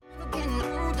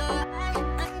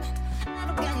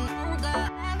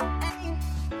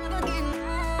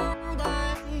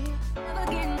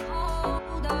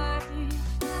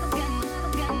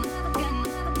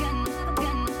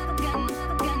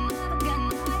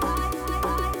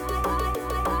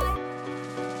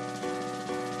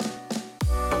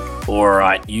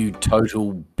Alright, you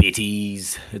total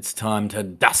bitties. It's time to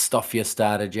dust off your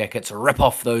starter jackets, rip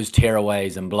off those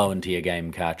tearaways, and blow into your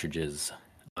game cartridges.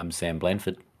 I'm Sam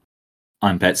Blanford.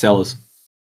 I'm Pat Sellers.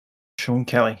 Sean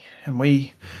Kelly, and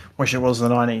we wish it was the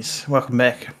 90s. Welcome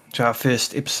back to our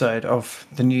first episode of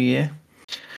the new year.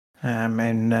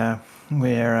 We're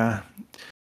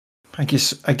I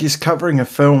guess covering a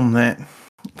film that,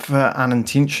 for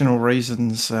unintentional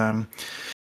reasons,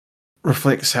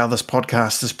 reflects how this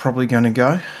podcast is probably going to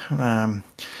go. Pat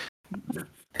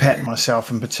and myself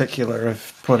in particular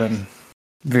have put in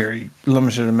very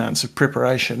limited amounts of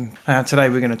preparation. Today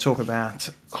we're going to talk about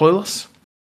Clueless.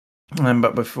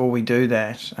 But before we do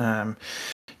that,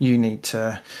 you need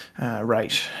to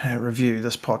rate, review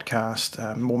this podcast,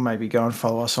 or maybe go and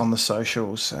follow us on the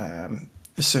socials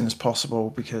as soon as possible,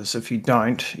 because if you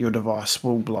don't, your device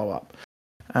will blow up.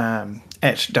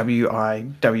 At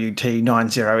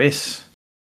WIWT90S.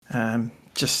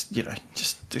 Just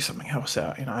do something else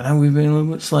out. I know we've been a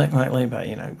little bit slack lately, but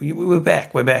we're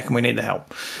back, and we need the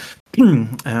help.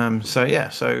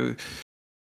 So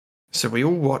we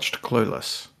all watched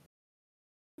Clueless.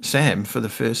 Sam, for the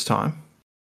first time.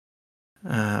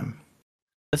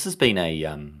 This has been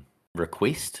a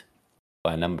request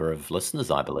by a number of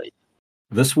listeners, I believe.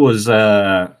 This was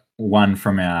one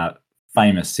from our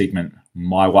famous segment,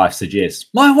 My Wife Suggests.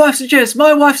 My Wife Suggests!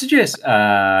 My Wife Suggests!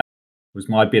 Was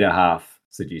my better half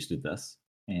suggested this.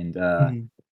 And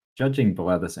judging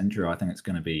by this intro, I think it's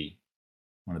going to be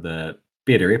one of the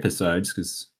better episodes,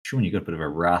 because Sean, you got a bit of a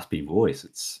raspy voice.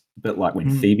 It's a bit like when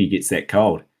Phoebe gets that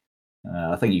cold.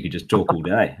 I think you could just talk all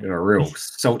day. You got a real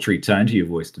sultry tone to your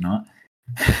voice tonight.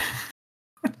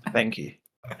 Thank you.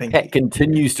 Pat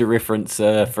continues to reference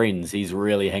Friends. He's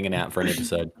really hanging out for an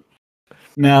episode.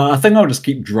 Now, I think I'll just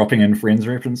keep dropping in Friends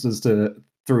references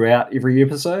throughout every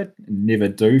episode and never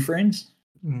do Friends.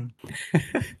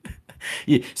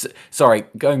 Yeah. Sorry,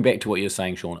 going back to what you're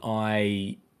saying, Sean.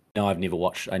 I never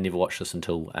watched this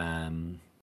until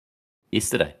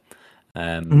yesterday.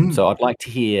 So I'd like to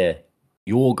hear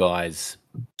your guys'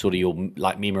 sort of your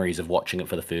memories of watching it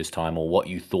for the first time, or what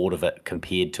you thought of it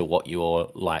compared to what it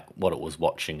was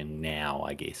watching and now,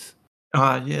 I guess.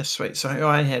 Yeah, sweet. So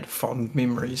I had fond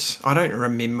memories. I don't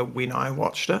remember when I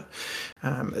watched it.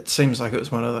 It seems like it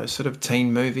was one of those sort of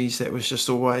teen movies that was just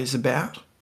always about.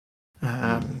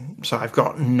 So I've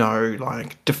got no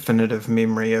definitive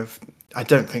memory of. I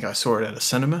don't think I saw it at a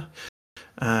cinema.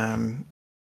 When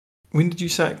did you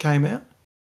say it came out?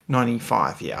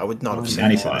 95. Yeah, I would not have seen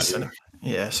this at the cinema.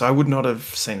 Yeah, so I would not have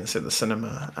seen this at the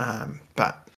cinema.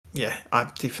 But yeah,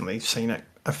 I've definitely seen it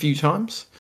a few times.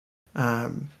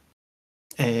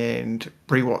 And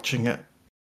rewatching it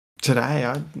today,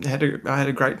 I had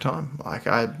a great time. I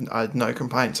had no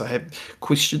complaints. I had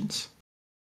questions.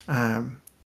 I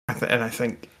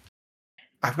think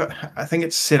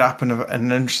it's set up in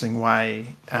an interesting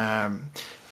way.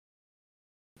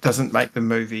 Doesn't make the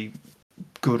movie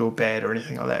good or bad or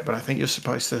anything like that, but I think you're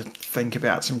supposed to think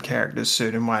about some characters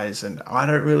certain ways, and I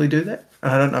don't really do that.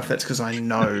 And I don't know if that's because I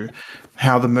know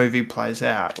how the movie plays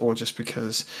out, or just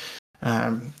because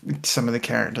some of the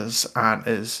characters aren't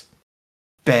as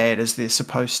bad as they're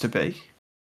supposed to be.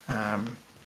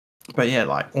 But yeah,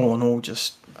 all in all,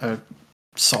 just a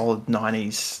solid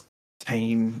 90s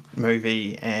teen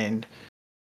movie, and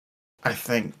I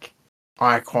think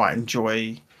I quite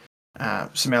enjoy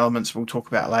some elements we'll talk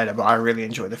about later, but I really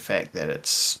enjoy the fact that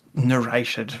it's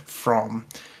narrated from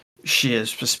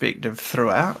Cher's perspective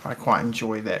throughout. I quite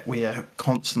enjoy that we are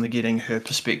constantly getting her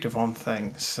perspective on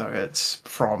things. So it's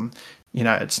from,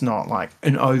 it's not like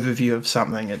an overview of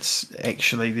something. It's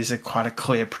actually, there's quite a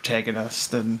clear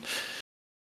protagonist, and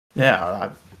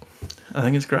yeah, I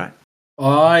think it's great.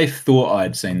 I thought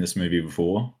I'd seen this movie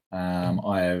before.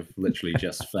 I have literally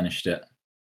just finished it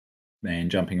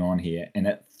and jumping on here, and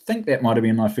I think that might have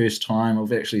been my first time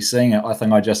of actually seeing it. I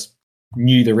think I just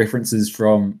knew the references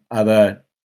from other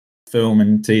film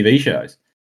and TV shows.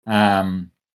 So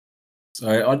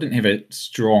I didn't have a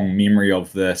strong memory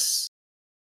of this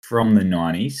from the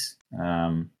 90s.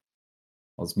 I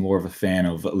was more of a fan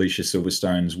of Alicia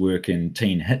Silverstone's work in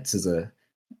teen hits as a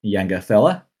younger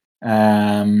fella.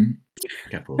 A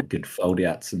couple of good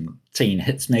fold-outs in Teen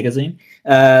Hits magazine.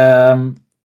 I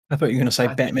thought you were going to say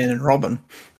Batman and Robin.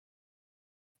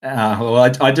 Well,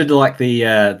 I did like the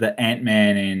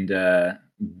Ant-Man and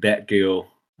Batgirl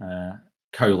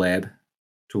collab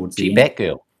towards the end.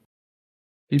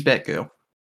 She's Batgirl.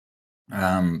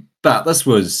 But this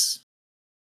was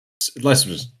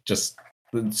just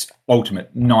the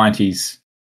ultimate 90s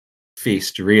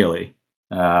fest, really.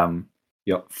 You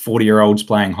got 40-year-olds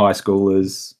playing high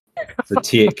schoolers, the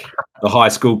tech, the high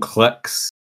school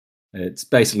cliques, It's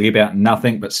basically about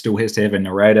nothing, but still has to have a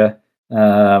narrator.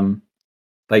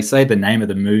 They say the name of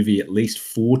the movie at least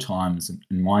 4 times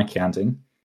in my counting,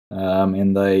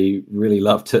 and they really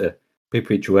love to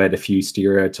perpetuate a few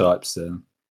stereotypes.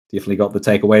 Definitely got the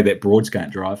takeaway that broads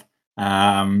can't drive.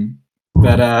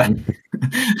 But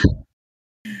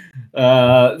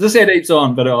this had heaps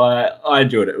on, but I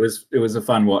enjoyed it. It was a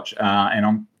fun watch,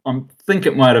 and I think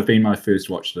it might have been my first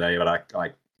watch today, but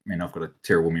I mean I've got a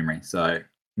terrible memory, so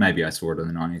maybe I saw it in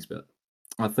the 90s, but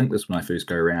I think this was my first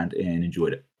go around and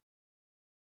enjoyed it.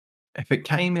 If it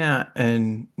came out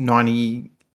in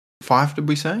 95, did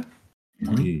we say?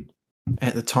 Mm.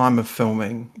 At the time of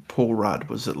filming, Paul Rudd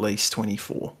was at least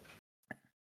 24.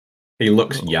 He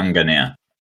looks younger now.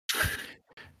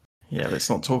 Yeah, let's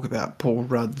not talk about Paul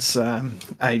Rudd's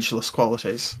ageless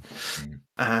qualities.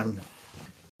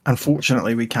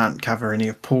 Unfortunately, we can't cover any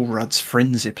of Paul Rudd's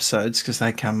Friends episodes because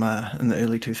they come in the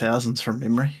early 2000s from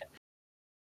memory.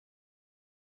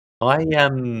 I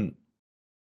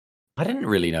didn't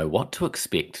really know what to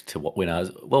expect when I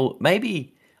was. Well,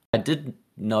 maybe I did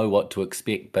know what to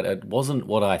expect, but it wasn't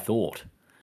what I thought.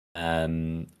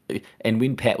 And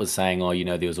when Pat was saying, "Oh,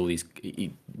 there was all these,"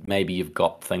 maybe you've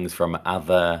got things from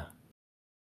other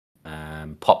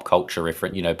pop culture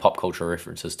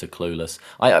references to Clueless.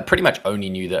 I pretty much only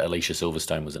knew that Alicia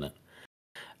Silverstone was in it,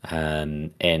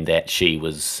 and that she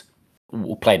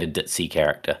played a ditzy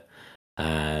character.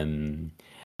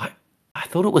 I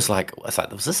thought it was like,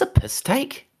 was this a piss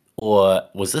take? Or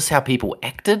was this how people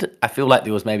acted? I feel like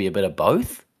there was maybe a bit of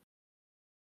both.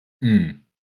 I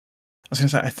was going to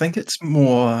say, I think it's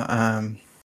more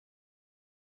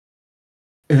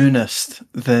earnest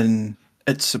than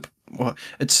it's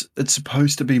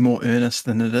supposed to be more earnest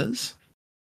than it is.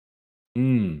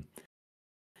 And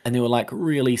there were like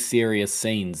really serious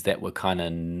scenes that were kind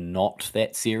of not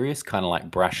that serious, kind of like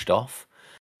brushed off,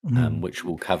 which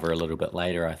we'll cover a little bit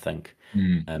later, I think.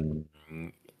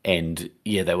 And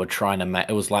yeah, they were trying to make.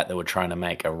 It was like they were trying to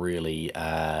make a really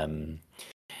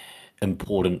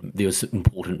important. There was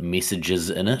important messages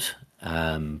in it,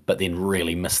 but then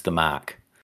really missed the mark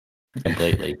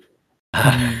completely.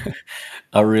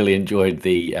 I really enjoyed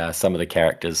some of the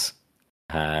characters,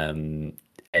 and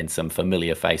some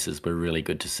familiar faces were really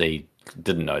good to see.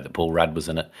 Didn't know that Paul Rudd was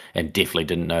in it, and definitely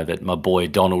didn't know that my boy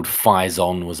Donald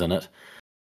Faison was in it,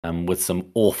 with some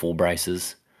awful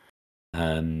braces.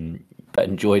 But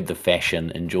enjoyed the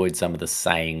fashion, enjoyed some of the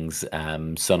sayings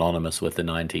synonymous with the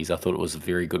 90s. I thought it was a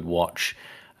very good watch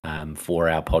for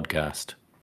our podcast.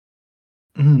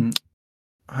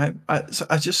 I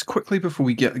just quickly before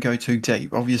we go too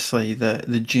deep, obviously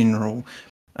the general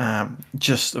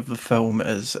gist of the film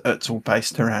is it's all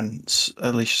based around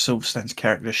Alicia Silverstone's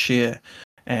character Cher,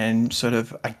 and sort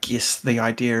of I guess the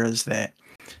idea is that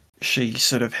she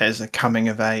sort of has a coming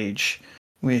of age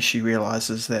where she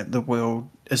realizes that the world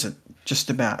isn't just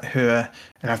about her,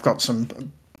 and I've got some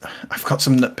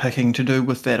nitpicking to do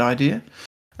with that idea,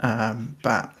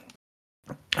 but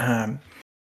I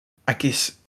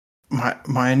guess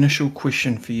my initial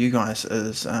question for you guys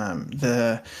is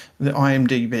the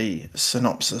IMDb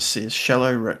synopsis says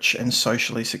shallow, rich, and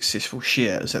socially successful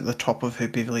Cher is at the top of her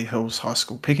Beverly Hills high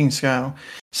school picking scale.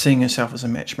 Seeing herself as a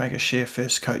matchmaker, Cher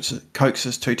first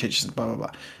coaxes 2 teachers, blah blah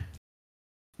blah.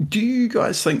 Do you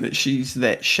guys think that she's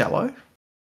that shallow,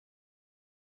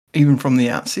 even from the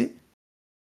outset?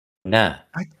 Nah.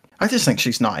 I just think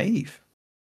she's naive.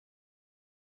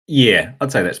 Yeah,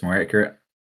 I'd say that's more accurate.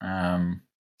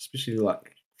 Especially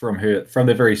like from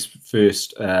the very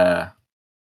first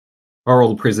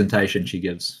oral presentation she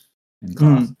gives in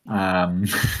class.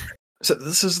 So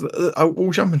this is we'll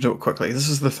jump into it quickly. This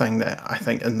is the thing that I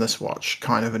think in this watch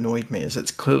kind of annoyed me, is it's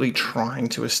clearly trying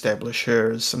to establish her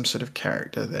as some sort of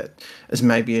character that is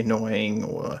maybe annoying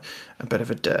or a bit of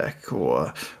a dick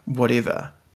or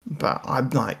whatever. But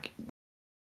I'm like,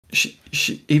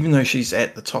 she even though she's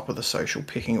at the top of the social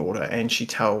pecking order and she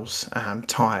tells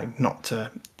Ty not to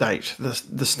date the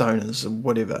stoners or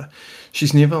whatever,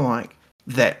 she's never like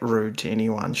that rude to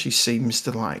anyone. She seems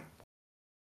to like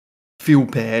feel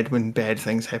bad when bad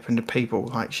things happen to people.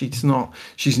 Like she's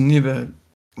never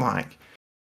like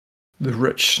the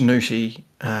rich snooty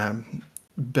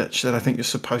bitch that I think you're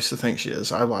supposed to think she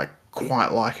is. I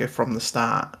quite like her from the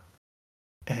start,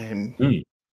 and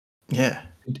yeah,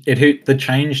 the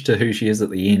change to who she is at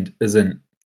the end isn't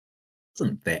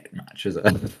that much, is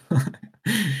it?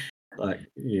 Like,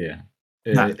 yeah,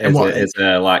 as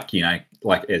a like, you know,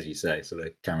 like as you say, sort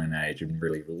of coming of age and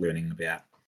really learning about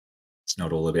it's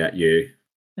not all about you.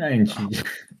 And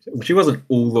she wasn't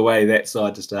all the way that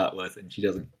side to start with, and she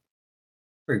doesn't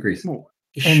progress. And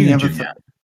the other thing,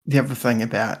 the other thing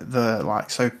about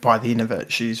so by the end of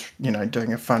it, she's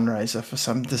doing a fundraiser for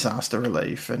some disaster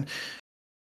relief, and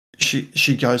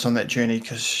she goes on that journey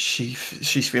because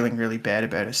she's feeling really bad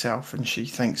about herself, and she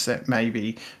thinks that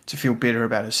maybe to feel better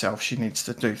about herself, she needs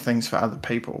to do things for other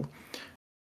people.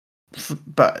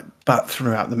 But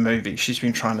throughout the movie, she's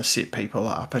been trying to set people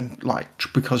up, and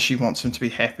because she wants them to be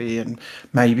happy, and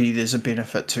maybe there's a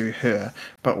benefit to her.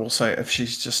 But also, if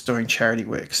she's just doing charity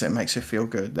work 'cause that makes her feel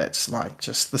good, that's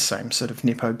just the same sort of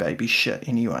nepo baby shit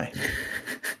anyway.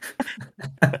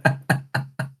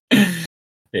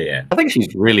 Yeah, I think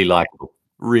she's really likable.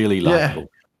 Really likable.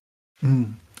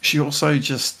 She also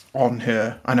just on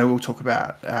her. I know we'll talk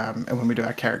about, and when we do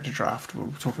our character draft,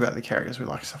 we'll talk about the characters we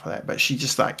like and stuff like that. But she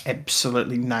just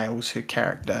absolutely nails her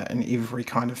character in every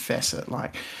kind of facet.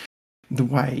 Like the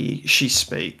way she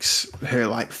speaks,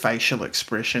 her facial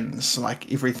expressions,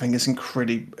 everything is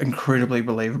incredibly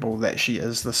believable that she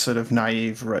is the sort of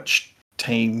naive, rich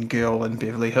teen girl in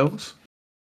Beverly Hills.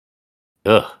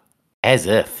 Ugh, as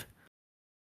if.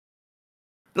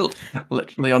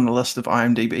 Literally on the list of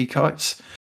IMDb quotes,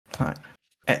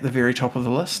 at the very top of the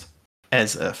list,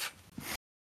 as if.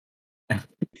 Did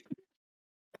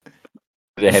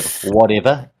it have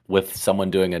whatever with someone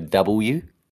doing a W?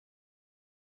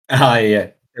 oh yeah,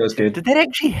 it was good. Did that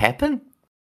actually happen?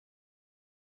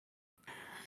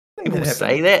 People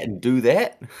say that and do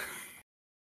that?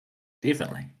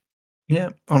 Definitely.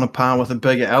 Yeah, on a par with a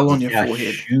bigger L on your How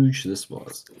forehead. huge this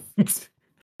was.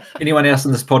 Anyone else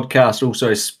in this podcast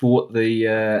also sport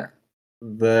the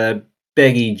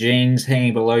baggy jeans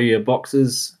hanging below your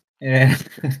boxes? Yeah.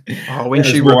 Oh, when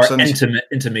she more rips into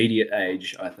intermediate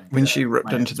age, I think. when she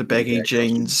ripped into the baggy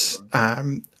jeans,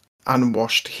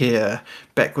 unwashed hair,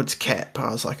 backwards cap,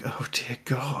 I was like, oh dear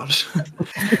God.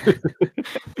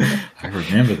 I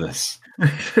remember this.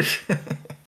 He's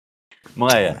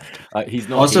not.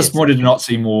 I was just wanted to not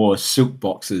see more silk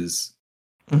boxes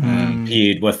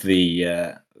paired with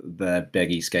the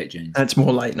baggy skate jeans. That's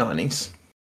more late 90s.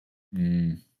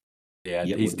 Yeah,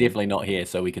 he's definitely not here,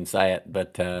 so we can say it.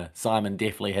 But Simon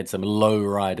definitely had some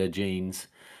lowrider jeans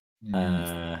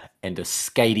and a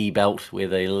skatey belt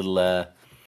with a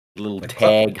little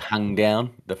tag hung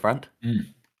down the front.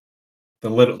 The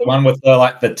little one with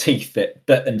the teeth that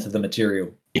bit into the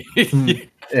material.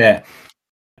 Yeah.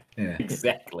 Yeah,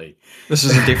 exactly. This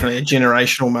is definitely a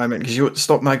generational moment because you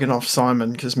stop making off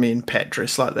Simon because me and Pat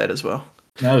dress like that as well.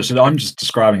 No, I'm just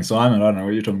describing Simon. I don't know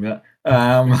what you're talking about.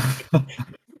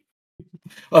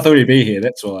 I thought he'd be here.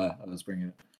 That's why I was bringing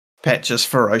it. Pat just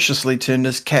ferociously turned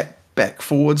his cap back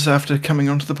forwards after coming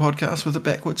onto the podcast with it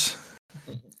backwards.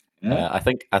 Yeah. I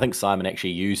think Simon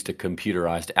actually used a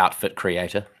computerized outfit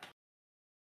creator.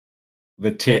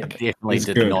 The tech definitely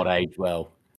did not age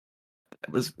well.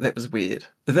 That was weird.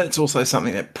 That's also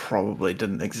something that probably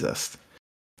didn't exist.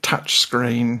 Touch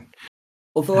screen.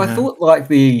 Although I thought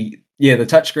the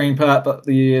touchscreen part, but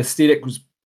the aesthetic was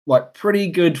pretty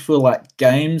good for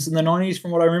games in the 90s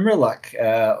from what I remember.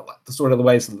 The sort of the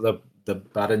ways that the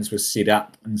buttons were set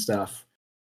up and stuff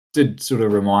did sort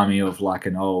of remind me of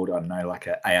an old, I don't know,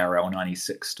 a ARL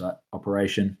 96 type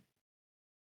operation.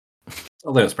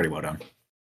 Although it was pretty well done.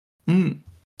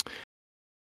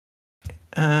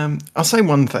 I'll say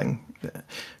one thing.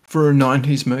 For a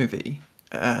 90s movie,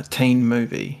 teen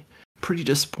movie, pretty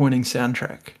disappointing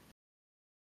soundtrack.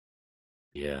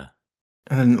 Yeah.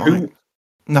 And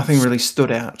nothing really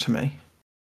stood out to me.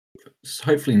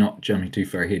 Hopefully not jumping too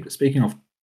far ahead, but speaking of,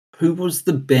 who was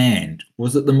the band?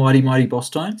 Was it the Mighty Mighty Boss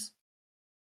Tones?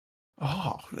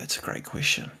 Oh, that's a great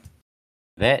question.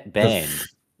 That band,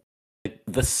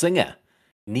 the singer,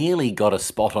 nearly got a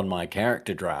spot on my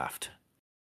character draft.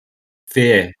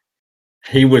 Fair.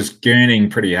 He was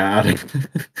gurning pretty hard.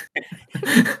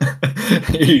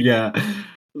 Yeah,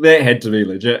 that had to be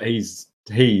legit. He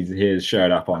has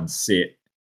showed up on set,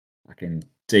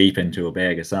 deep into a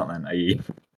bag or something.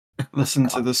 Listen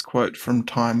to this quote from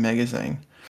Time magazine.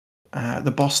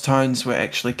 The Boss Tones were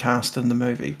actually cast in the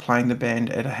movie, playing the band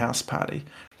at a house party.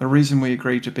 The reason we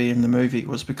agreed to be in the movie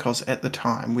was because at the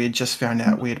time we had just found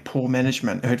out we had poor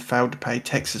management who had failed to pay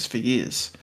taxes for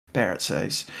years. Barrett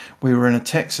says, we were in a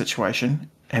tax situation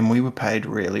and we were paid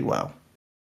really well.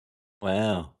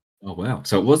 Wow. Oh, wow.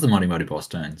 So it was the Mighty Mighty Boss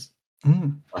Tones.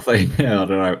 I think, I don't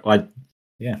know.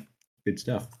 Good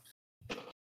stuff.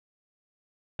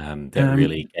 That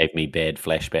really gave me bad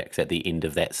flashbacks at the end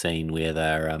of that scene where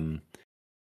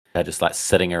they're just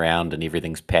sitting around and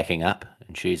everything's packing up,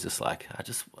 and she's just like, I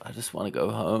just want to go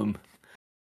home.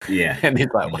 Yeah. And then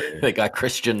the guy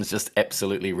Christian's just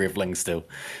absolutely reveling still.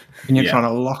 And you're trying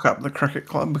to lock up the cricket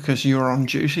club because you're on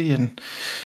duty, and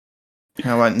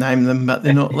I won't name them, but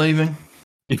they're not leaving.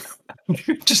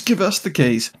 Just give us the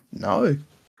keys. No.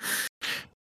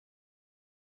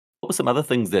 What were some other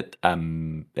things that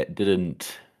that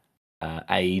didn't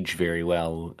age very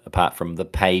well, apart from the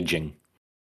paging?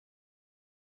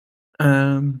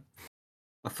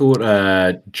 I thought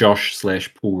Josh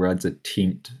 / Paul Rudd's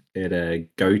attempt at a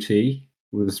goatee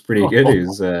was pretty good. It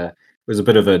was a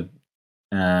bit of a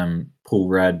Paul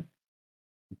Rudd,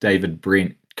 David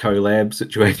Brent collab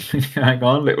situation going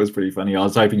on. That was pretty funny. I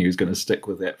was hoping he was going to stick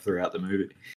with that throughout the movie.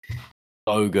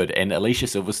 So good. And Alicia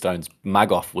Silverstone's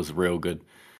mug off was real good.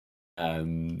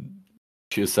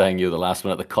 She was saying you're the last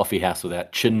one at the coffee house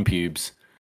without chin pubes,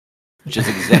 which is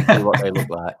exactly what they look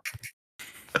like.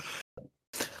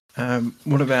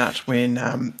 What about when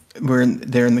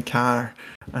they're in the car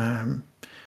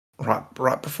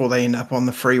right before they end up on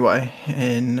the freeway,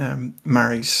 and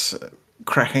Murray's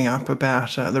cracking up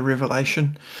about the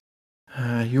revelation.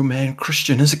 Your man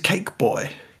Christian is a cake boy.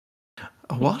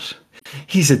 A what?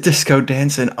 He's a disco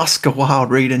dancing, Oscar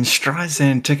Wilde reading,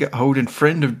 Streisand ticket holding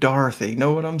friend of Dorothy.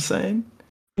 Know what I'm saying?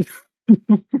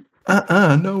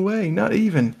 No way, not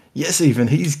even. Yes, even.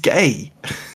 He's gay.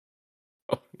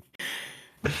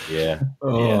 Yeah.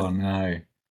 Oh no.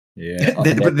 Yeah.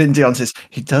 But then Dion says,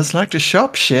 he does like to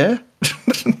shop, share.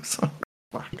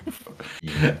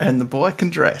 And the boy can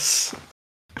dress.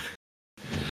 I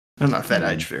don't know if that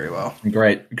aged very well. Some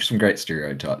great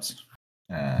stereotypes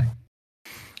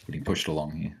getting pushed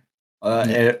along here.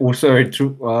 And also,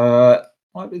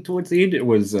 towards the end, it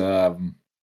was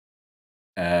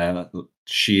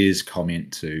Cher's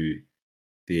comment to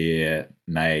their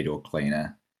maid or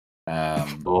cleaner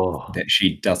that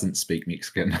she doesn't speak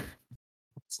Mexican.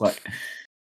 It's like,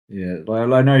 yeah,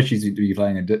 I know she's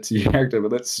playing a ditzy character,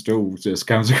 but that still just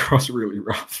comes across really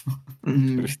rough.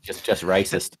 Just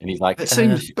racist. And he's like,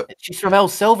 she's from El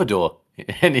Salvador.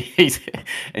 And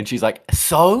she's like,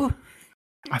 so?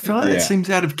 I feel like that seems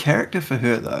out of character for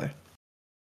her, though.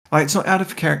 Like, it's not out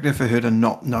of character for her to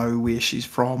not know where she's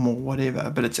from or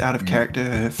whatever, but it's out of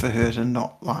character for her to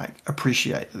not, like,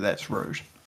 appreciate that that's rude.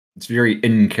 It's very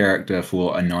in character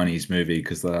for a 90s movie,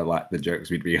 because like the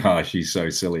jokes would be, oh, she's so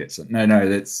silly. It's like, no,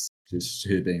 that's just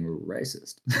her being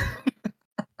racist.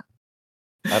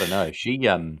 I don't know. She's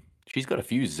got a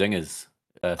few zingers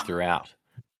throughout.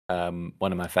 One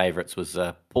of my favorites was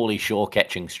Pauly Shore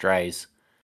catching strays.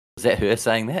 Was that her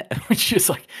saying that? Which is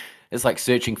like, it's like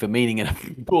searching for meaning in a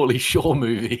Pauly Shore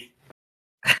movie.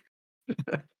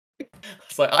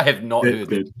 It's like, I have not heard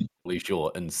Pauly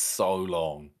Shore in so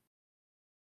long.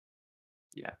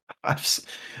 Yeah, I was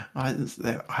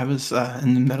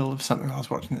in the middle of something I was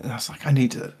watching, and I was like, I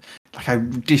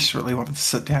desperately wanted to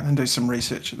sit down and do some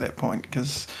research at that point,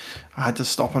 because I had to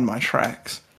stop in my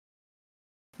tracks.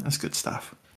 That's good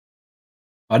stuff.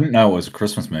 I didn't know it was a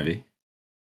Christmas movie.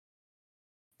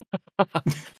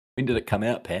 When did it come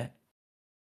out, Pat?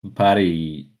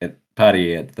 Party at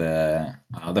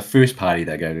the first party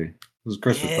they go to. It was a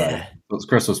Christmas party. It was a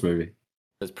Christmas movie.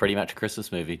 It's pretty much a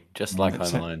Christmas movie, just like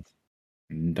Home Alone.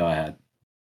 Die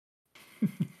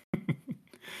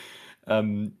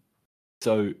Hard.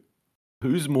 So,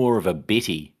 who's more of a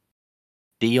Betty,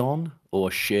 Dion or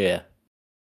Cher?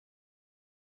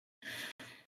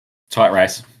 Tight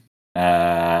race.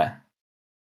 I'll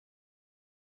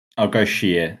go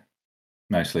Cher.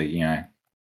 Mostly,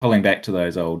 pulling back to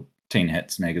those old teen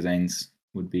hits magazines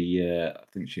would be. I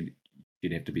think she'd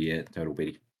have to be a total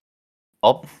Betty.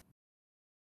 Bob?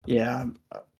 Yeah,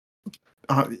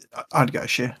 I'd go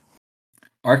Cher.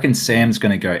 I reckon Sam's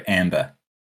going to go Amber.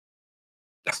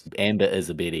 Amber is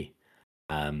a Betty,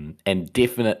 and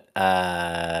definite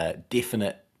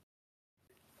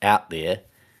out there,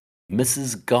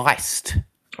 Mrs. Geist,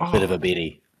 bit of a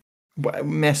Betty,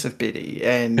 massive Betty,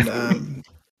 and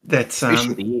that's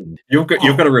You've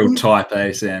got a real type,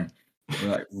 eh, Sam?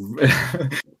 Like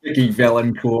Vicky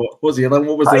Valancourt. What was the other one?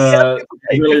 What was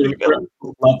really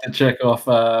love to check off?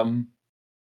 What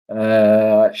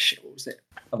was that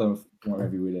other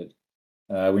movie we did?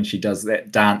 When she does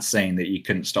that dance scene that you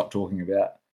couldn't stop talking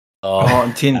about.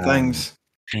 And 10 things.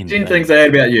 10 things I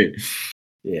heard about you.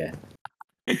 Yeah.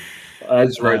 I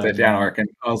just wrote that down, I reckon.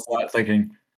 I was like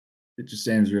thinking, it just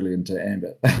sounds really into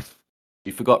Amber.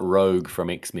 You forgot Rogue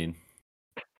from X-Men.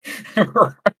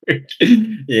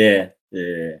 Yeah.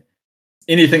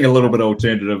 Anything a little bit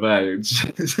alternative, eh?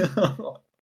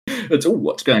 It's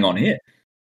what's going on here?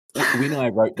 When I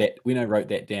wrote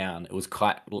that down, it was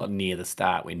quite near the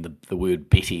start when the word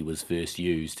Betty was first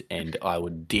used, and I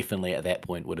would definitely at that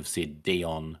point would have said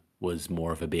Dion was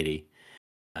more of a Betty.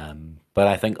 But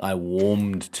I think I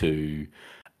warmed to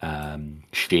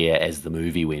Cher as the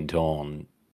movie went on,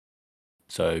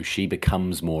 So she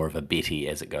becomes more of a Betty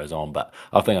as it goes on. But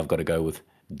I think I've got to go with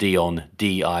Dion,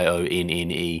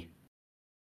 Dionne.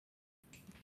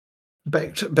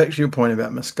 Back to your point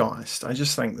about Miss Geist, I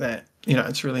just think that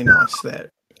it's really nice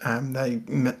that they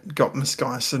got Miss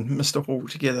Geist and Mr. Hall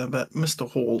together, but Mr.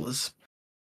 Hall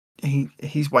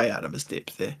he's way out of his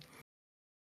depth there.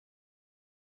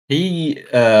 He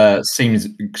seems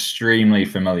extremely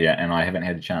familiar, and I haven't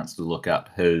had a chance to look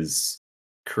up his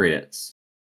credits.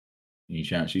 Any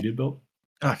chance you did, Bill?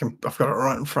 I've got it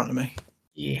right in front of me.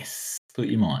 Yes, thought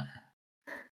you might.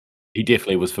 He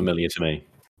definitely was familiar to me.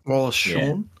 Wallace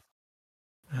Shawn,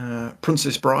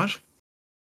 Princess Bride.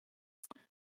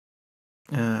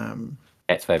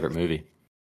 Pat's favourite movie.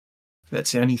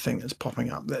 That's the only thing that's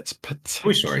popping up. That's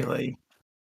particularly.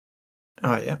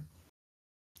 Oh yeah.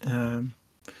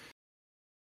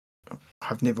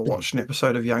 I've never watched an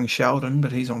episode of Young Sheldon,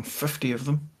 but he's on 50 of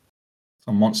them.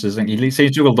 On Monsters Inc. He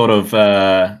seems to do a lot of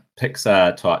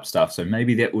Pixar type stuff, so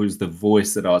maybe that was the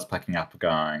voice that I was picking up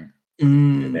going.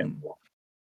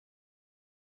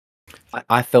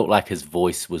 I felt like his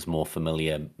voice was more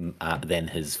familiar than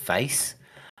his face.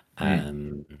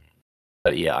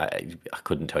 But yeah, I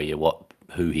couldn't tell you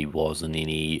who he was in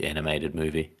any animated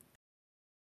movie.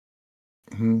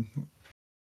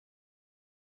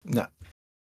 No.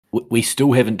 We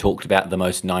still haven't talked about the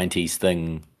most 90s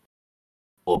thing,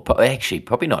 or actually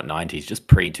probably not 90s, just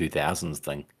pre-2000s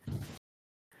thing.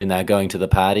 And they're going to the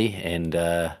party and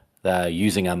they're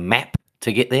using a map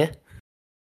to get there.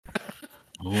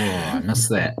 Oh, I missed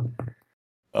that.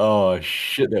 Oh,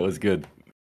 shit, that was good.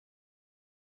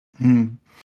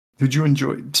 Did you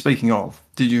enjoy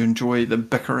the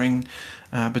bickering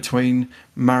between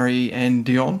Murray and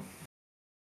Dion?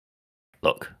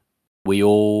 Look, we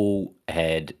all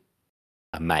had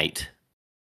a mate,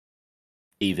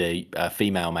 either a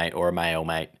female mate or a male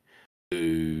mate,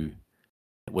 who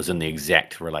was in the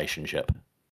exact relationship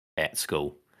at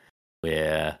school,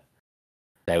 where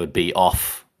they would be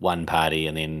off one party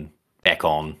and then back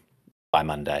on by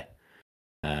Monday.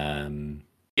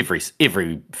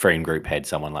 Every friend group had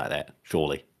someone like that,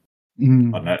 surely. I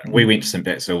don't know. We went to St.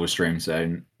 Pat Silverstream,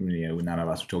 so none of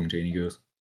us were talking to any girls.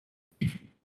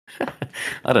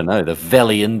 I don't know. The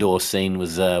Valley indoor scene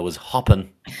was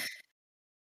hopping.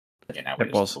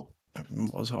 It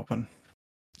was hopping.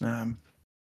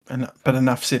 But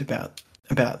enough said about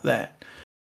that,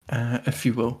 if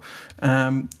you will.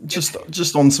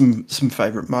 Just on some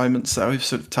favourite moments, though, we've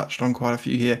sort of touched on quite a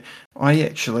few here. I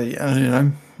actually,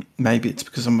 maybe it's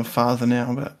because I'm a father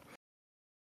now, but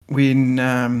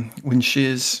when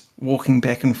she's walking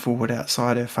back and forward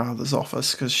outside her father's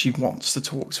office because she wants to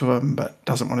talk to him but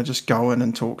doesn't want to just go in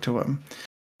and talk to him,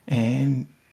 and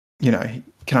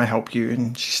can I help you?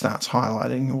 And she starts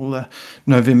highlighting all the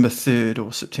November 3rd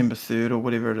or September 3rd or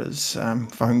whatever it is,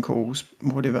 phone calls,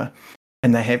 whatever,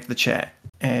 and they have the chat.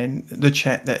 And the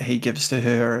chat that he gives to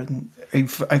her, and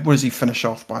what does he finish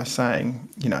off by saying?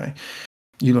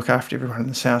 You look after everyone in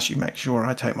this house. You make sure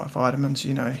I take my vitamins.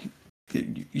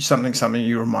 Something.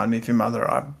 You remind me of your mother.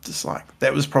 I'm just like,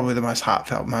 that was probably the most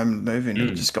heartfelt moment of the movie, and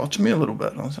it just got to me a little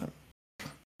bit. And I was like,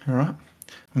 all right, I'm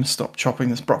going to stop chopping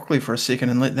this broccoli for a second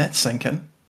and let that sink in.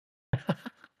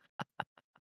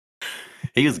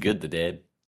 He was good, the dad.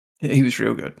 He was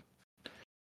real good.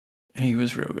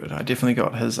 I definitely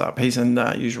got his up. He's in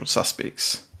Usual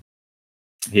Suspects.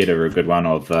 He had a real good one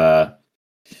of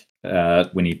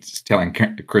when he's telling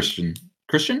Christian?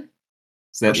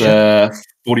 Is that the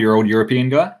 40-year-old European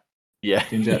guy? Yeah.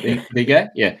 Turns out the guy?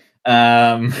 Yeah.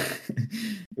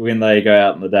 When they go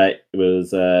out on the date, it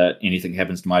was anything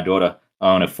happens to my daughter,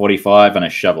 I own a 45 and a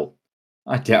shovel.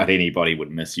 I doubt anybody would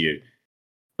miss you.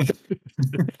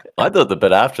 I thought the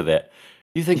bit after that.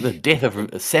 You think the death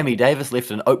of Sammy Davis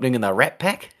left an opening in the Rat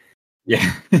Pack?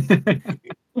 Yeah.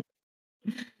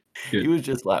 He was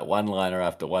just like one-liner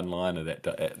after one-liner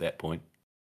at that point.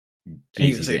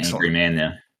 He was an angry man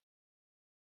there.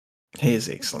 He is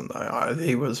excellent, though.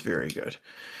 He was very good.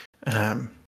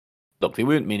 Look, there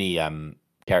weren't many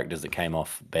characters that came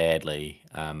off badly,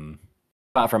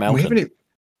 apart from Elton,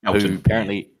 who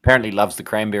apparently loves the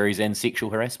Cranberries and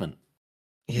sexual harassment.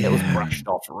 Yeah. It was brushed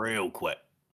off real quick.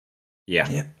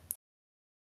 Yeah.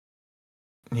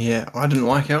 Yeah, I didn't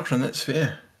like Elton, that's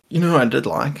fair. I did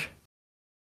like?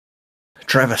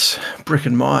 Travis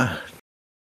Breckenmeyer.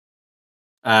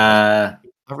 I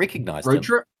recognised him. Road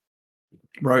Trip?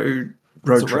 Road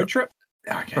Trip?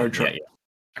 Okay. Road Trip. Yeah.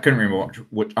 I couldn't remember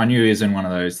what I knew he was in one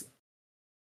of those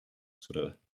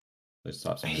those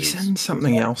types of movies. He's in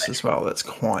something else as well that's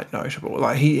quite notable.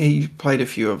 Like he played a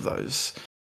few of those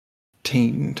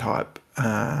teen type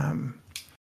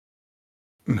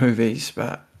movies,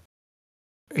 but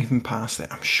even past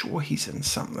that, I'm sure he's in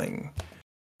something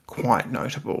quite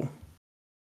notable.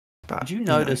 But Did you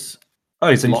notice? Oh,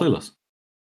 he's in Lot- Clueless.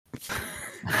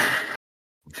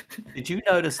 Did you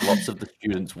notice lots of the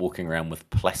students walking around with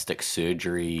plastic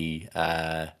surgery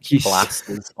Yes.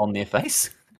 plasters on their face?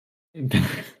 There's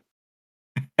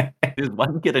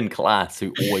one kid in class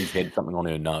who always had something on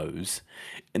her nose,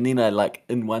 and then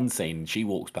in one scene she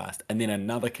walks past, and then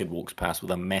another kid walks past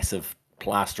with a massive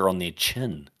plaster on their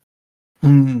chin.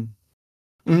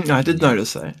 I did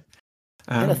notice that. Is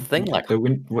that a thing? Like They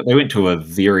went to a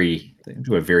very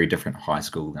different high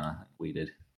school than I think we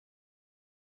did.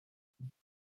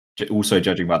 Also,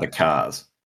 judging by the cars.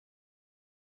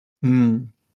 I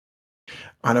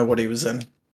know what he was in.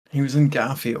 He was in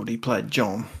Garfield. He played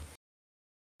John.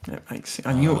 That makes sense.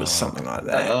 I knew it was something like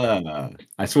that.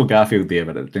 I saw Garfield there,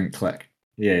 but it didn't click.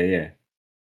 Yeah.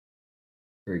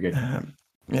 Very good.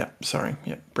 Sorry.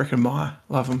 Yeah, Brick and Meyer.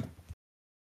 Love him.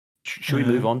 Should we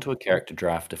move on to a character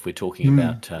draft if we're talking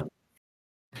about...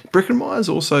 Brick and Meyer's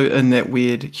also in that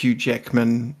weird Hugh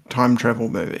Jackman time travel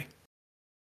movie.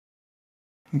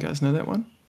 You guys know that one?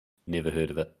 Never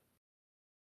heard of it.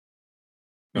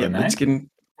 Yeah, it's getting...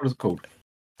 What is it called?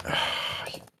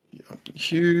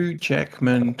 Hugh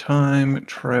Jackman time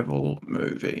travel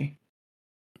movie.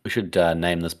 We should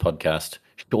name this podcast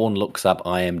Sean Looks Up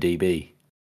IMDb.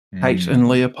 Hate in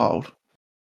Leopold.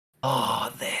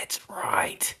 Oh, that's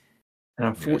right. And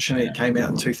unfortunately, it came out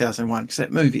in 2001 because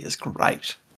that movie is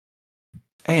great.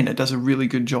 And it does a really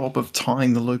good job of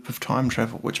tying the loop of time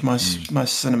travel, which most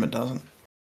cinema doesn't.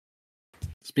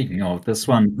 Speaking of this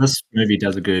movie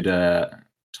does a good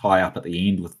tie up at the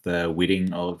end with the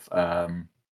wedding of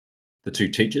the two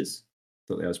teachers.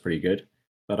 Thought that was pretty good.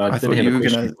 But I did have a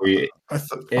question for you. I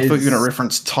thought you were going to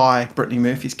reference Ty, Brittany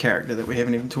Murphy's character that we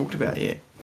haven't even talked about yet.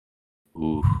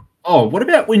 Ooh. Oh, what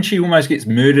about when she almost gets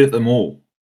murdered at the mall?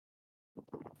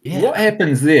 Yeah. What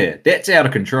happens there? That's out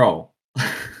of control.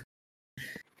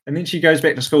 And then she goes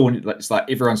back to school and it's like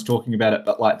everyone's talking about it,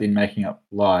 but like then making up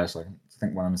lies. Like, I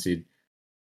think one of them said,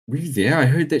 "Were you there? I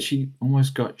heard that she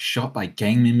almost got shot by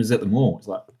gang members at the mall." It's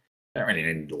like, I don't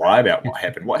really need to lie about what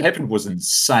happened. What happened was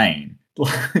insane.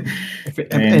 If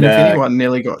anyone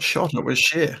nearly got shot, it was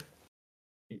Cher.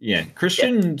 Yeah,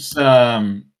 Christian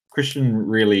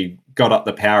really got up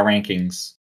the power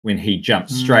rankings when he jumped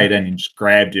straight in and just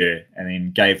grabbed her and then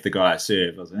gave the guy a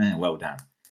serve. I was like, well done.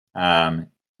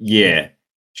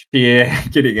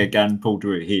 Getting a gun pulled to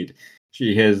her head.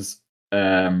 She has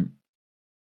a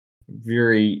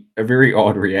very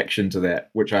odd reaction to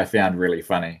that, which I found really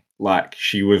funny. Like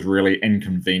she was really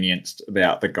inconvenienced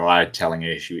about the guy telling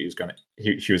her she was going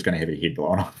to have her head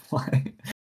blown off.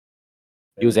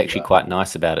 He was actually quite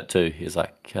nice about it too. He was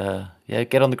like, "Yeah,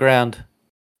 get on the ground."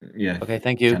 Yeah. Okay,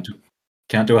 thank you.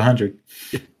 Count to 100.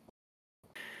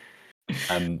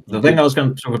 The thing I was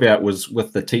going to talk about was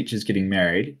with the teachers getting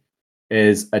married.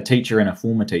 As a teacher and a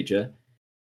former teacher,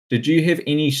 did you have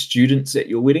any students at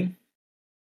your wedding?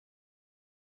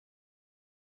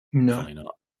 No. Probably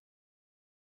not.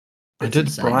 I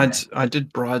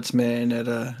did bridesman at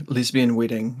a lesbian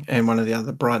wedding, and one of the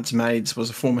other bridesmaids was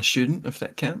a former student, if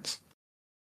that counts.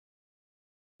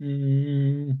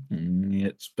 Yeah,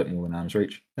 it's a bit more than arm's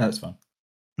reach. No, that's fine.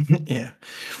 Yeah.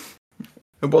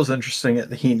 It was interesting at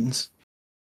the hens.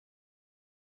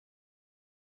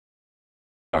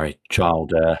 Sorry,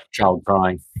 child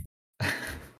crying.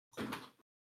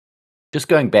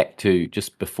 Going back to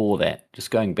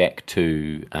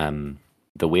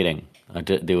the wedding.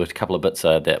 There were a couple of bits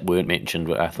that weren't mentioned,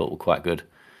 that I thought were quite good.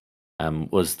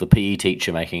 Was the PE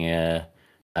teacher making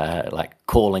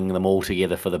calling them all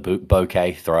together for the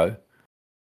bouquet throw?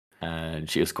 And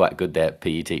she was quite good, that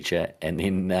PE teacher. And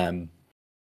then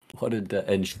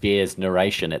in Cher's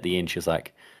narration at the end, she was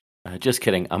like, "Just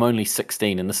kidding, I'm only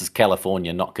 16 and this is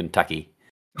California, not Kentucky."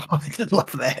 Oh, I did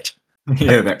love that.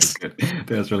 Yeah, that was good.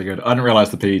 That was really good. I didn't realise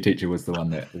the PE teacher was the one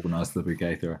that organised the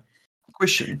bouquet throw.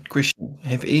 Question.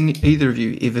 Have either of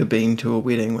you ever been to a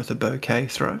wedding with a bouquet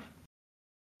throw?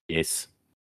 Yes.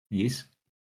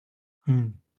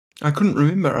 I couldn't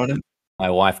remember. My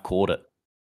wife caught it.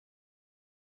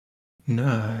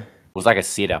 No. It was like a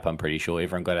setup, I'm pretty sure.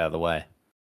 Everyone got out of the way.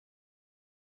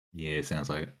 Yeah, it sounds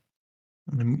like it.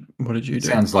 What did you do?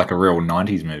 Sounds like a real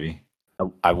 90s movie.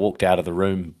 I walked out of the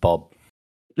room, Bob.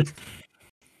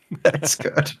 That's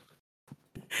good.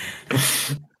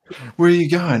 Where are you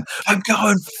going? I'm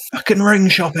going fucking ring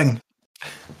shopping.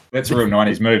 That's a real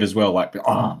 90s move as well. Like,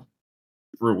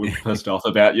 real pissed off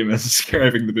about you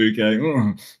miscarrying the bouquet.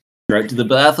 Straight to the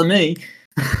bar for me.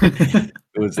 It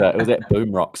was at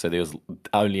Boom Rock, so there was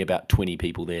only about 20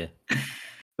 people there.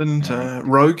 Didn't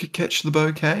Rogue catch the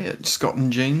bouquet at Scott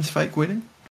and Jean's fake wedding?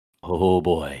 Oh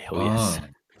boy! Oh yes,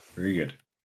 very good.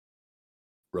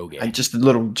 Rogue. And just a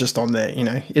little, just on that,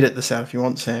 edit this out if you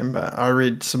want, Sam. But I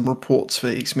read some reports for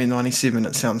X-Men '97.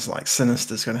 It sounds like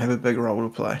Sinister's going to have a big role to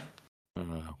play.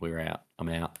 We're out. I'm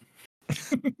out.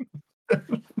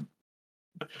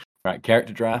 Right,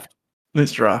 character draft.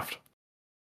 Let's draft.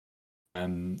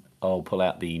 I'll pull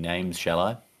out the names, shall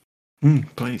I?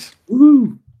 Please.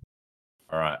 Woo!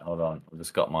 All right, hold on. I've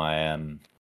just got my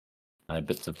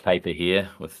bits of paper here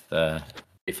with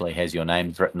definitely has your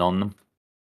names written on them.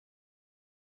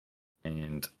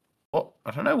 And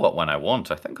I don't know what one I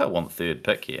want. I think I want third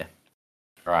pick here.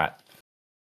 All right.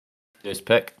 First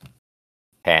pick,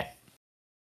 Pat.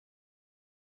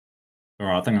 All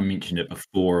right, I think I mentioned it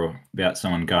before about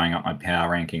someone going up my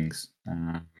power rankings.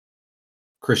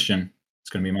 Christian, it's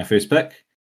going to be my first pick.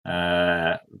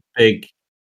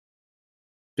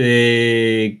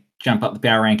 Big jump up the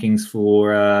power rankings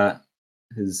for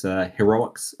his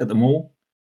heroics at the mall.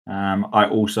 I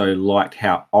also liked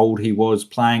how old he was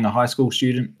playing a high school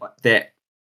student. Like that,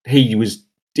 he was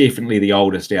definitely the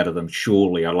oldest out of them.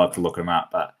 Surely, I'd love to look him up,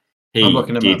 but he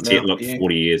did look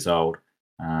 40 years old.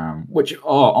 Which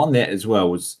on that as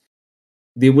well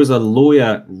there was a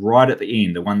lawyer right at the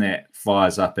end, the one that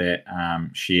fires up at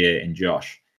Cher and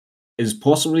Josh, is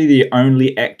possibly the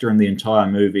only actor in the entire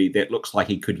movie that looks like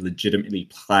he could legitimately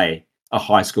play a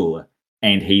high schooler,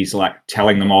 and he's like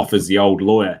telling them off as the old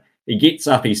lawyer. He gets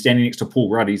up, he's standing next to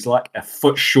Paul Rudd. He's like a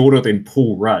foot shorter than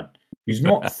Paul Rudd, who's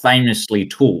not famously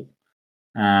tall.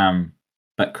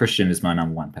 But Christian is my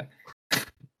number one pick.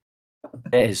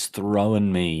 That has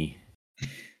thrown me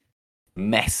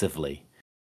massively.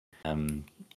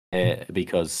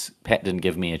 Because Pat didn't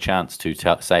give me a chance to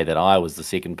say that I was the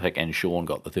second pick and Sean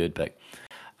got the third pick.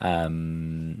 I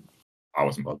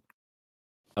wasn't bothered.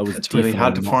 It's really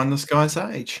hard to find this guy's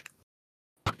age.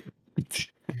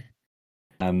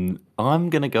 I'm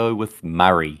going to go with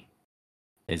Murray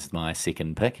as my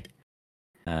second pick.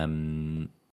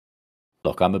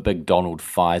 Look, I'm a big Donald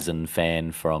Faison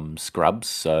fan from Scrubs,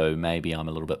 so maybe I'm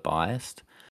a little bit biased.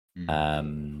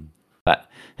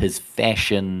 But his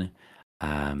fashion,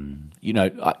 I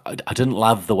didn't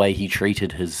love the way he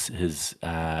treated his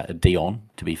Dion,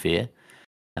 to be fair.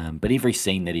 But every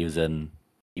scene that he was in,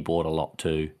 he brought a lot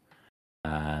to.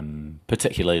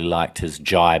 Particularly liked his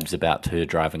jibes about her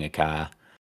driving a car.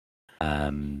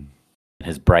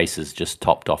 His braces just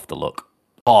topped off the look.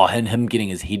 Oh, and him getting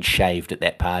his head shaved at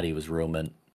that party was real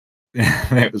mint.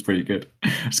 That was pretty good.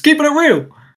 Just keeping it real.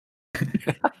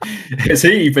 Has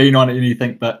he been on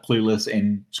anything but Clueless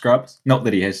and Scrubs? Not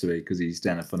that he has to be, because he's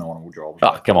done a phenomenal job.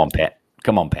 Oh, come on, Pat.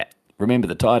 Remember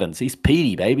the Titans. He's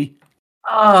Petey, baby.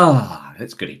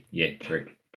 That's goody. Yeah, true.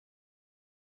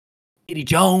 Eddie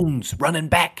Jones, running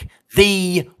back.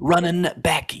 The running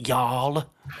back,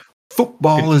 y'all.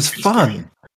 Football is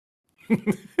fun.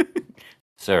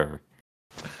 Sir.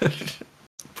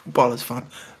 Football is fun.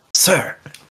 Sir.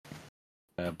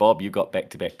 Bob, you got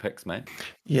back-to-back picks, mate.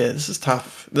 Yeah, this is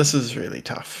tough. This is really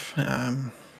tough. But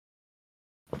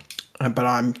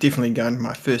I'm definitely going.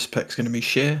 My first pick's going to be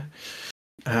Cher.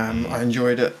 I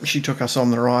enjoyed it. She took us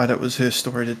on the ride. It was her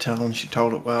story to tell, and she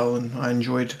told it well. And I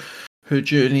enjoyed her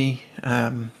journey.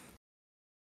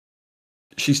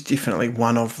 She's definitely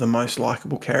one of the most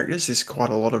likable characters. There's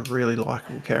quite a lot of really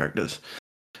likable characters,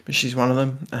 but she's one of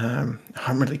them.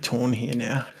 I'm really torn here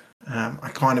now.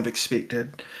 I kind of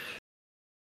expected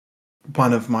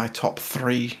one of my top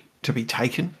three to be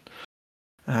taken.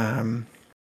 All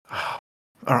right,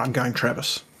 I'm going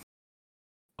Travis.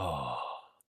 Oh,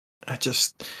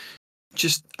 Just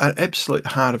an absolute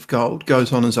heart of gold.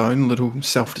 Goes on his own little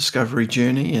self-discovery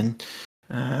journey, and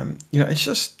it's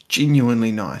just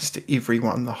genuinely nice to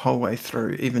everyone the whole way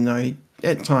through. Even though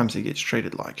at times he gets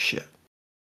treated like shit.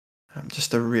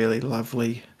 Just a really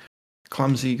lovely,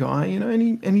 clumsy guy,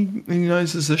 and he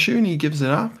knows his issue and he gives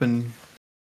it up and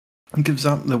gives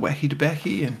up the wacky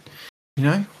tobacky and,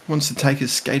 wants to take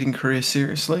his skating career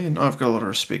seriously. And I've got a lot of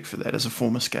respect for that as a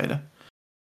former skater.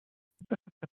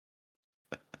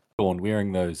 Sean,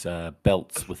 wearing those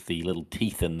belts with the little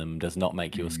teeth in them does not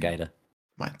make you a skater.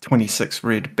 My 26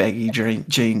 red baggy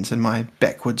jeans and my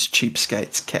backwards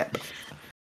cheapskates cap.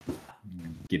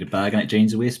 Get a bargain at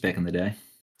Jeans West back in the day.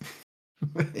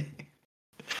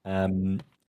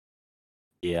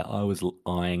 Yeah, I was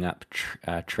eyeing up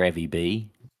Travie B.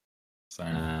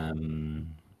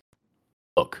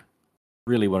 Look,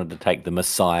 really wanted to take the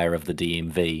Messiah of the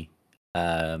DMV,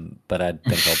 but I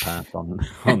think I'll pass on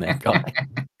that guy.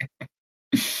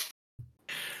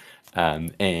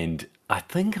 And I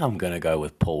think I'm going to go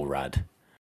with Paul Rudd.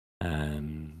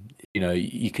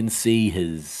 you can see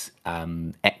his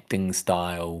acting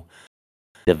style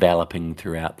developing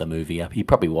throughout the movie. He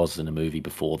probably was in a movie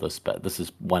before this, but this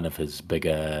is one of his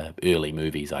bigger early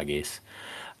movies, I guess.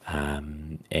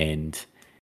 And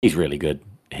he's really good.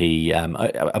 He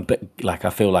a bit like, I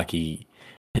feel like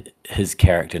his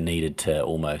character needed to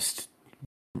almost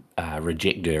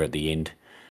reject her at the end.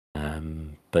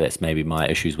 But that's maybe my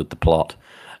issues with the plot.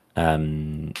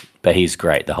 But he's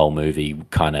great the whole movie.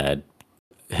 Kind of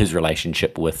his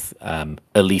relationship with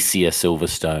Alicia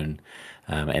Silverstone,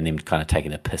 and them kind of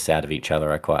taking a piss out of each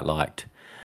other, I quite liked.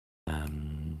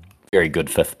 Very good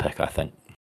fifth pick, I think.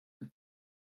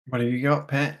 What have you got,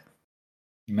 Pat?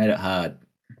 You made it hard.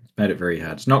 It's made it very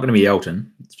hard. It's not going to be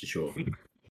Elton, that's for sure.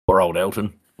 Poor old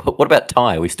Elton. What about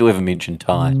Ty? We still haven't mentioned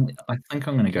Ty. I think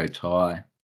I'm going to go Ty. I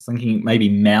was thinking maybe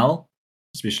Mel,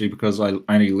 especially because I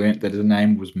only learnt that his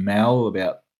name was Mel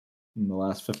about in the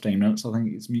last 15 minutes. I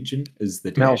think it's mentioned is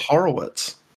the dad. Mel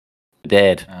Horowitz.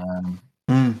 Dad.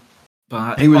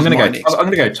 But I'm going to go Ty. I'm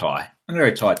going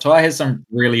to go Ty. Ty has some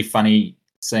really funny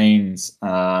scenes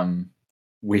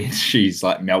where she's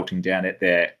like melting down at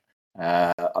that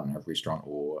I don't know, restaurant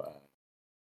or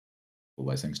all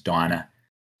those things, diner,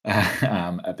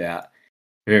 about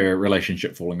her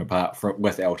relationship falling apart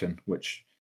with Elton, which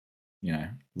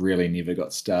really never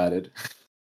got started.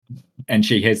 And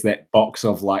she has that box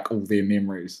of like all their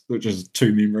memories, which is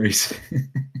 2 memories.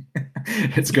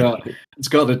 It's got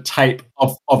the tape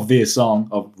of their song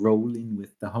of Rolling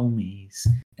with the Homies,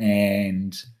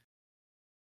 and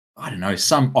I don't know,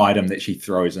 some item that she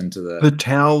throws into the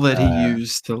towel that he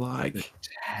used to like. The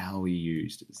towel he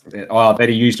used that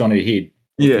he used on her head.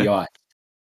 With the ice.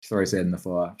 She throws that in the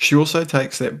fire. She also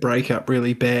takes that breakup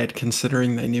really bad,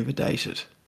 considering they never dated.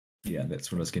 Yeah,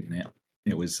 that's what I was getting at.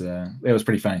 It was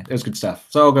pretty funny. It was good stuff.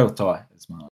 So I'll go with Ty. That's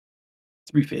my.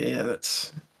 To be fair,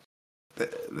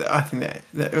 I think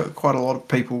that quite a lot of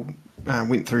people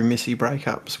went through messy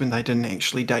breakups when they didn't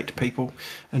actually date people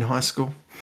in high school.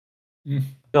 I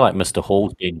feel like Mr.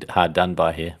 Hall's been hard done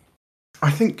by here. I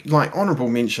think, like, honourable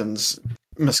mentions,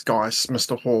 Miss Geist,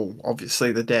 Mr. Hall,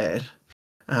 obviously the dad.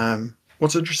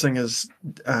 What's interesting is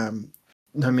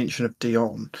no mention of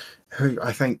Dion, who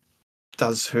I think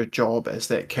does her job as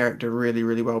that character really,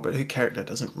 really well, but her character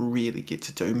doesn't really get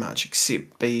to do much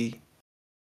except be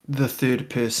the third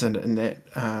person in that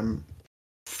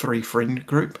 3-friend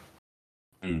group.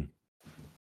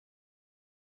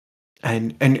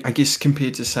 And I guess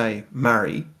compared to, say,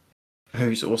 Murray,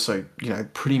 who's also,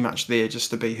 pretty much there just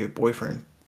to be her boyfriend,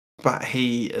 but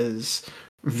he is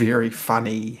very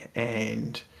funny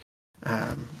and,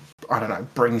 I don't know,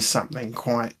 brings something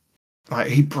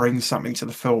he brings something to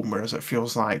the film, whereas it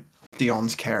feels like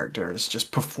Dion's character is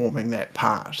just performing that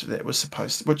part that was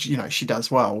supposed to, which, she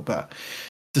does well, but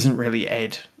doesn't really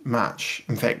add much.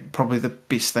 In fact, probably the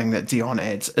best thing that Dion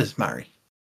adds is Murray.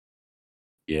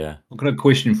 Yeah. I've got a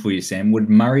question for you, Sam. Would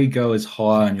Murray go as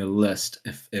high on your list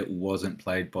if it wasn't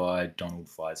played by Donald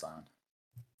Faison?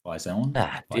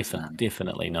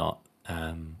 Definitely not.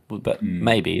 But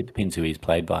maybe it depends who he's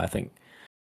played by. I think,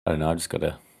 I don't know, I just got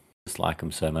to dislike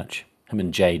him so much. Him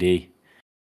and JD. Is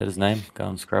that his name? Go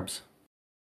on Scrubs.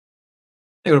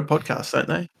 They got a podcast, don't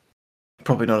they?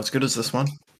 Probably not as good as this one.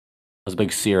 I was a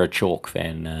big Sarah Chalk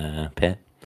fan, Pat.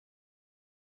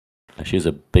 She was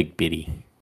a big Betty.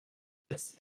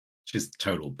 She's a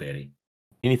total Betty.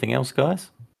 Anything else,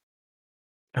 guys?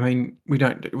 I mean, we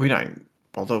don't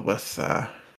bother with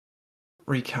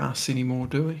recasts anymore,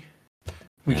 do we?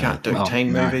 We can't do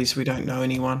teen movies. We don't know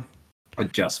anyone. I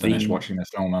just finished watching this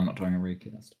film. I'm not doing a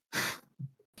recast.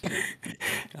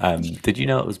 Did you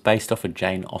know it was based off a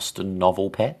Jane Austen novel,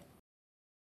 Pat?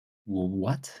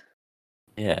 What?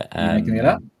 Yeah. Are you making it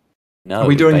up? No. Are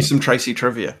we doing some Tracy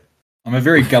trivia? I'm a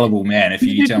very gullible man. If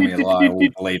you tell me a lie, I will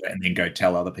believe it and then go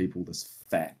tell other people this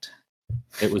fact.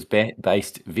 It was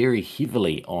based very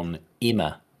heavily on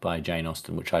Emma by Jane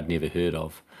Austen, which I'd never heard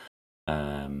of.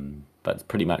 But it's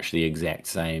pretty much the exact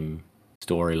same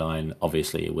storyline,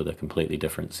 obviously with a completely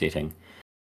different setting.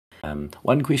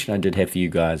 One question I did have for you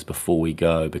guys before we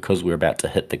go, because we're about to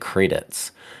hit the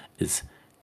credits, is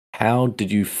how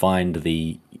did you find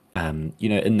the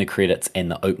in the credits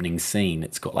and the opening scene,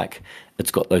 it's got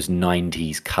those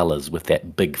 90s colours with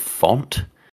that big font.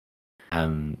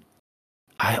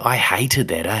 I hated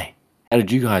that, eh? How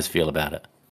did you guys feel about it?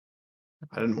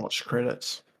 I didn't watch the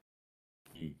credits.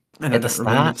 And at the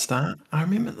start? I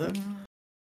remember the...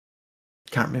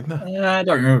 Can't remember. I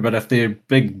don't remember, but if they're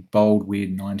big, bold,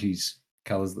 weird 90s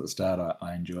colours at the start,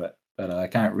 I enjoy it. But I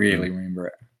can't really remember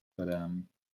it. But I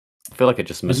feel like it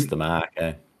just missed the mark,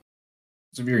 eh?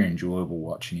 It's a very enjoyable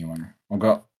watch anyway. I've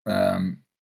got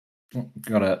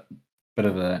got a bit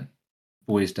of a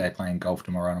boys' day playing golf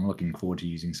tomorrow, and I'm looking forward to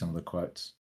using some of the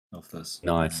quotes of this.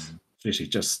 Nice. Especially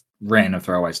just random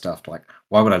throwaway stuff like,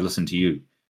 "Why would I listen to you?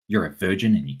 You're a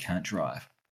virgin and you can't drive."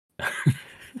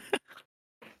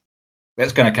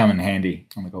 That's going to come in handy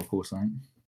on the golf course, I think.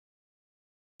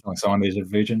 Like someone who's a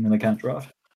virgin and they can't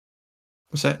drive.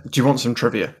 What's that? Do you want some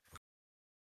trivia?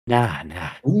 Nah.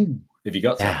 Ooh, have you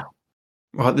got some? Nah.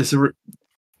 Well,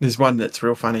 there's one that's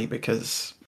real funny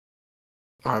because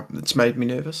it's made me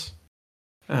nervous.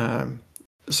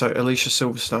 So Alicia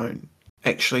Silverstone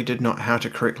actually did not how to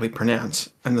correctly pronounce,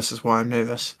 and this is why I'm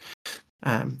nervous.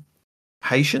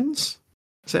 Haitians?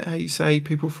 Is that how you say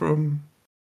people from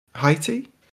Haiti?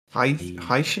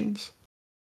 Haitians?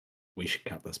 We should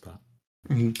cut this part.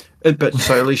 But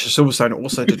so Alicia Silverstone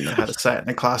also didn't know how to say it in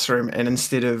a classroom, and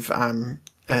instead of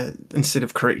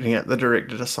correcting it, the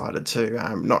director decided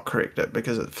to not correct it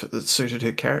because it suited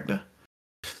her character.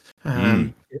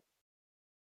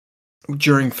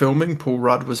 During filming, Paul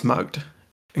Rudd was mugged,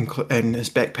 and his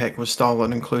backpack was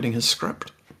stolen, including his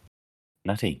script.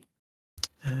 Nutty.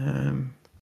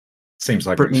 Seems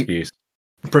like an excuse.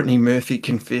 Brittany Murphy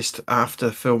confessed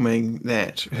after filming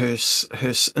that her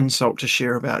insult to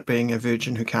Cher about being a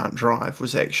virgin who can't drive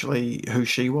was actually who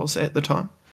she was at the time.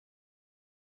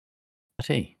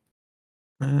 Nutty.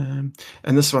 And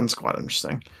this one's quite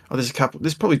interesting. There's a couple.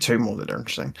 There's probably two more that are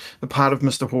interesting. The part of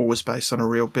Mr. Hall was based on a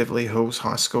real Beverly Hills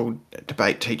High School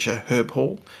debate teacher, Herb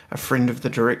Hall, a friend of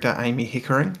the director, Amy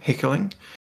Heckerling.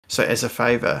 So, as a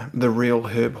favour, the real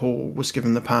Herb Hall was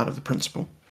given the part of the principal.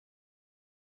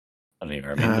 I don't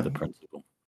even remember the principal.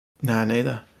 No,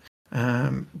 neither.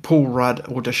 Paul Rudd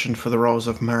auditioned for the roles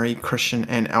of Murray, Christian,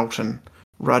 and Elton.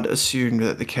 Rudd assumed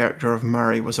that the character of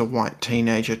Murray was a white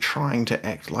teenager trying to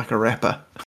act like a rapper.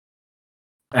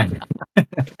 That's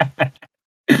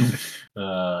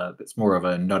more of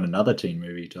a not another teen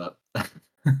movie type.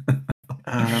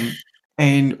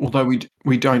 And although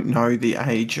we don't know the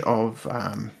age of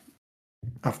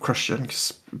Christian,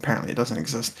 because apparently it doesn't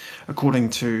exist, according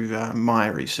to my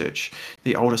research,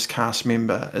 the oldest cast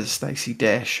member is Stacey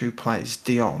Dash, who plays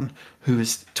Dion, who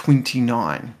is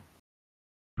 29.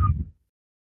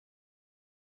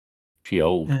 She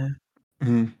old.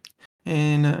 And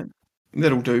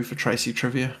that'll do for Tracy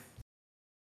trivia.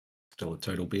 Still a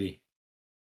total Betty.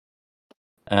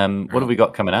 What have we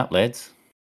got coming up, lads?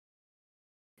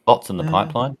 Lots in the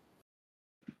pipeline.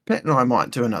 Pat and I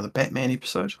might do another Batman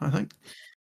episode, I think.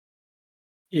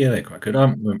 Yeah, they're quite good. I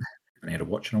haven't had to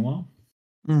watch in a while.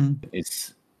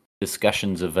 It's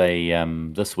discussions of a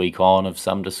this week on of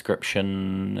some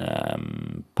description.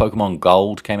 Pokemon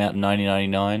Gold came out in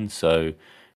 1999, so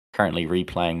currently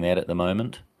replaying that at the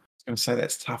moment. I was going to say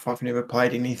that's tough. I've never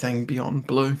played anything beyond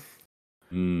Blue.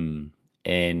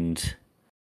 And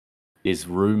there's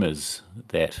rumours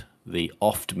that the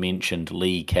oft-mentioned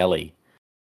Lee Kelly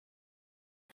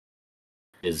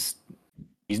he's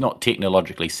not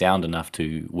technologically sound enough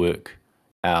to work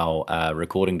our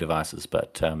recording devices,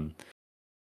 but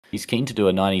he's keen to do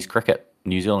a 90s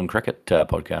New Zealand cricket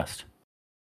podcast.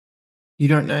 You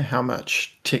don't know how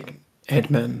much tech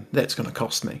admin that's going to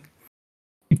cost me.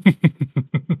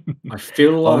 I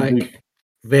feel like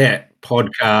that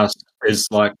podcast is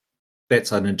like,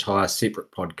 that's an entire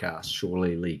separate podcast.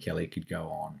 Surely Lee Kelly could go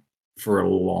on for a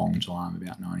long time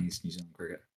about 90s New Zealand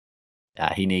cricket.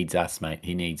 He needs us, mate.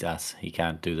 He needs us. He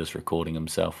can't do this recording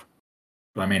himself.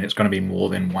 But I mean, it's going to be more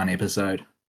than one episode.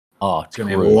 Oh, it's going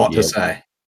to have a lot to say.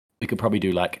 We could probably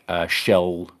do like a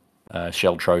Shell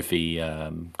Trophy,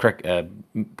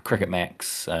 Cricket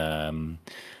Max,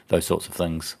 those sorts of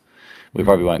things. We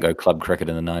probably won't go club cricket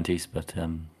in the 90s, but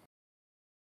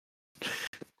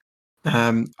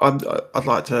I'd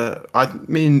like to.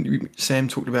 Me and Sam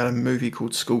talked about a movie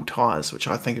called School Ties, which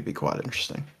I think would be quite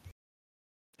interesting.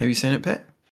 Have you seen it, Pat?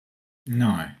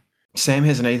 No. Sam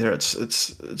hasn't either.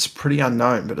 It's pretty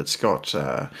unknown, but it's got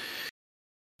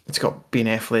Ben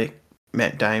Affleck,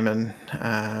 Matt Damon.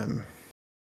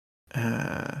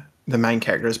 The main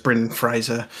character is Brendan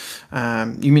Fraser.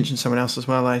 You mentioned someone else as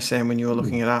well, Sam, when you were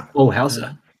looking it up. Cole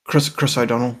Hauser. Chris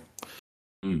O'Donnell.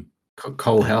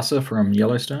 Cole Hauser from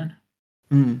Yellowstone.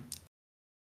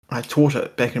 I taught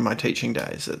it back in my teaching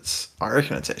days. I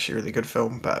reckon it's actually a really good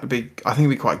film, but I think it'd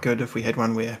be quite good if we had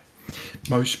one where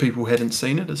most people hadn't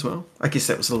seen it as well. I guess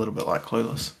that was a little bit like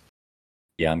Clueless.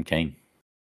 Yeah, I'm keen.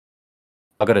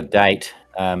 I got a date.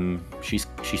 She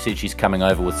said she's coming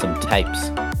over with some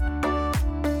tapes.